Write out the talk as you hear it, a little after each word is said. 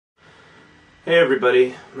Hey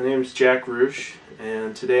everybody, my name is Jack Roosh,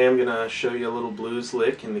 and today I'm going to show you a little blues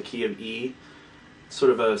lick in the key of E. Sort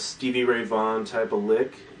of a Stevie Ray Vaughan type of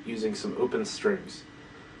lick using some open strings.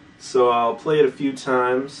 So I'll play it a few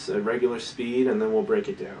times at regular speed and then we'll break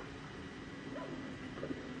it down.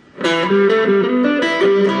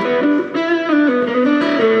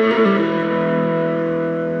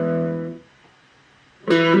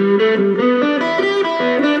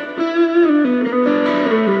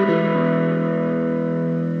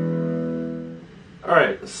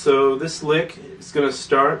 Alright, so this lick is going to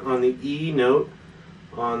start on the E note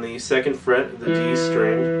on the 2nd fret of the D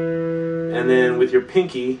string, and then with your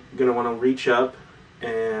pinky you're going to want to reach up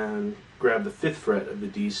and grab the 5th fret of the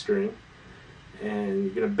D string, and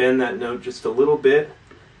you're going to bend that note just a little bit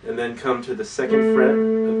and then come to the 2nd fret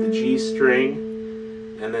of the G string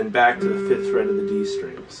and then back to the 5th fret of the D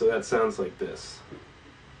string. So that sounds like this.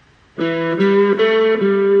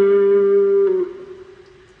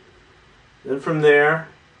 Then from there,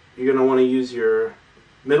 you're going to want to use your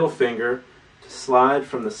middle finger to slide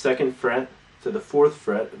from the 2nd fret to the 4th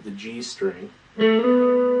fret of the G string.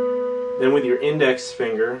 Then with your index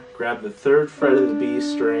finger, grab the 3rd fret of the B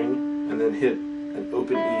string and then hit an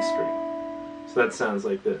open E string. So that sounds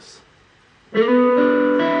like this.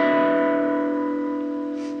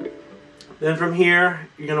 Then from here,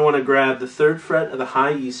 you're going to want to grab the 3rd fret of the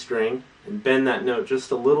high E string and bend that note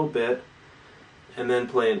just a little bit, and then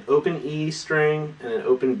play an open E string and an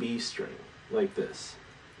open B string, like this.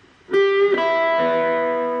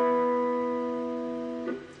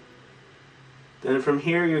 Then from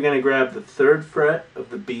here you're going to grab the 3rd fret of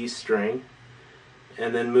the B string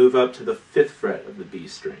and then move up to the 5th fret of the B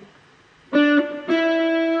string.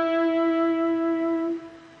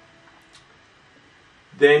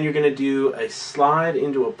 Then you're going to do a slide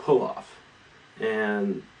into a pull-off,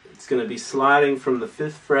 and it's going to be sliding from the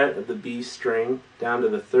 5th fret of the B string down to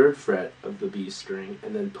the 3rd fret of the B string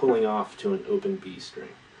and then pulling off to an open B string,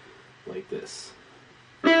 like this.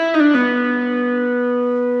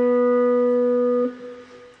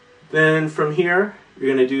 Then from here, you're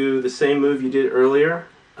going to do the same move you did earlier,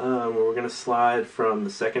 where we're going to slide from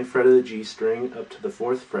the 2nd fret of the G string up to the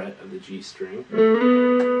 4th fret of the G string,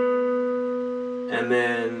 and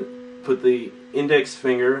then put the index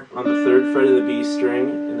finger on the 3rd fret of the B string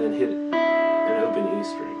and then hit an open E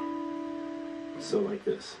string. So like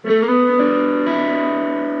this.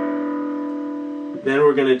 Then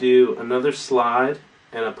we're going to do another slide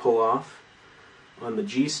and a pull off on the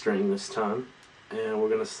G string this time, and we're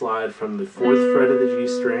going to slide from the 4th fret of the G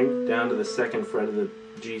string down to the 2nd fret of the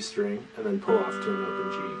G string and then pull off to an open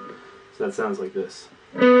G. So that sounds like this.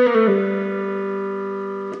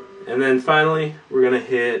 And then finally we're going to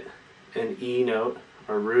hit an E note,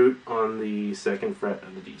 or root, on the 2nd fret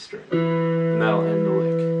of the D string, and that'll end the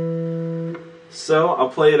lick. So I'll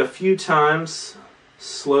play it a few times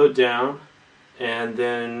slowed down and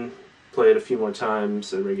then play it a few more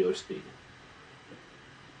times at regular speed.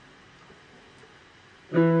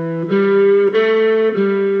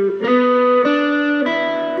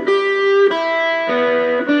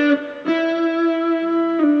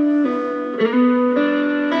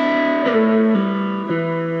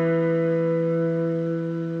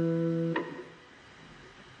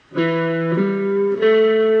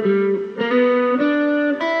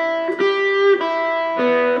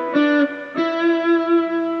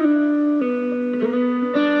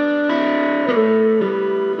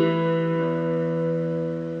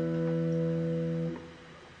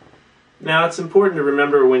 Now it's important to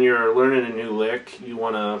remember when you're learning a new lick, you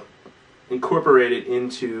want to incorporate it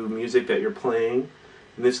into music that you're playing.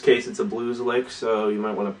 In this case it's a blues lick, so you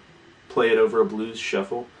might want to play it over a blues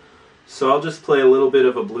shuffle. So I'll just play a little bit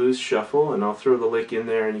of a blues shuffle and I'll throw the lick in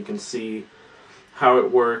there and you can see how it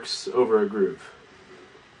works over a groove.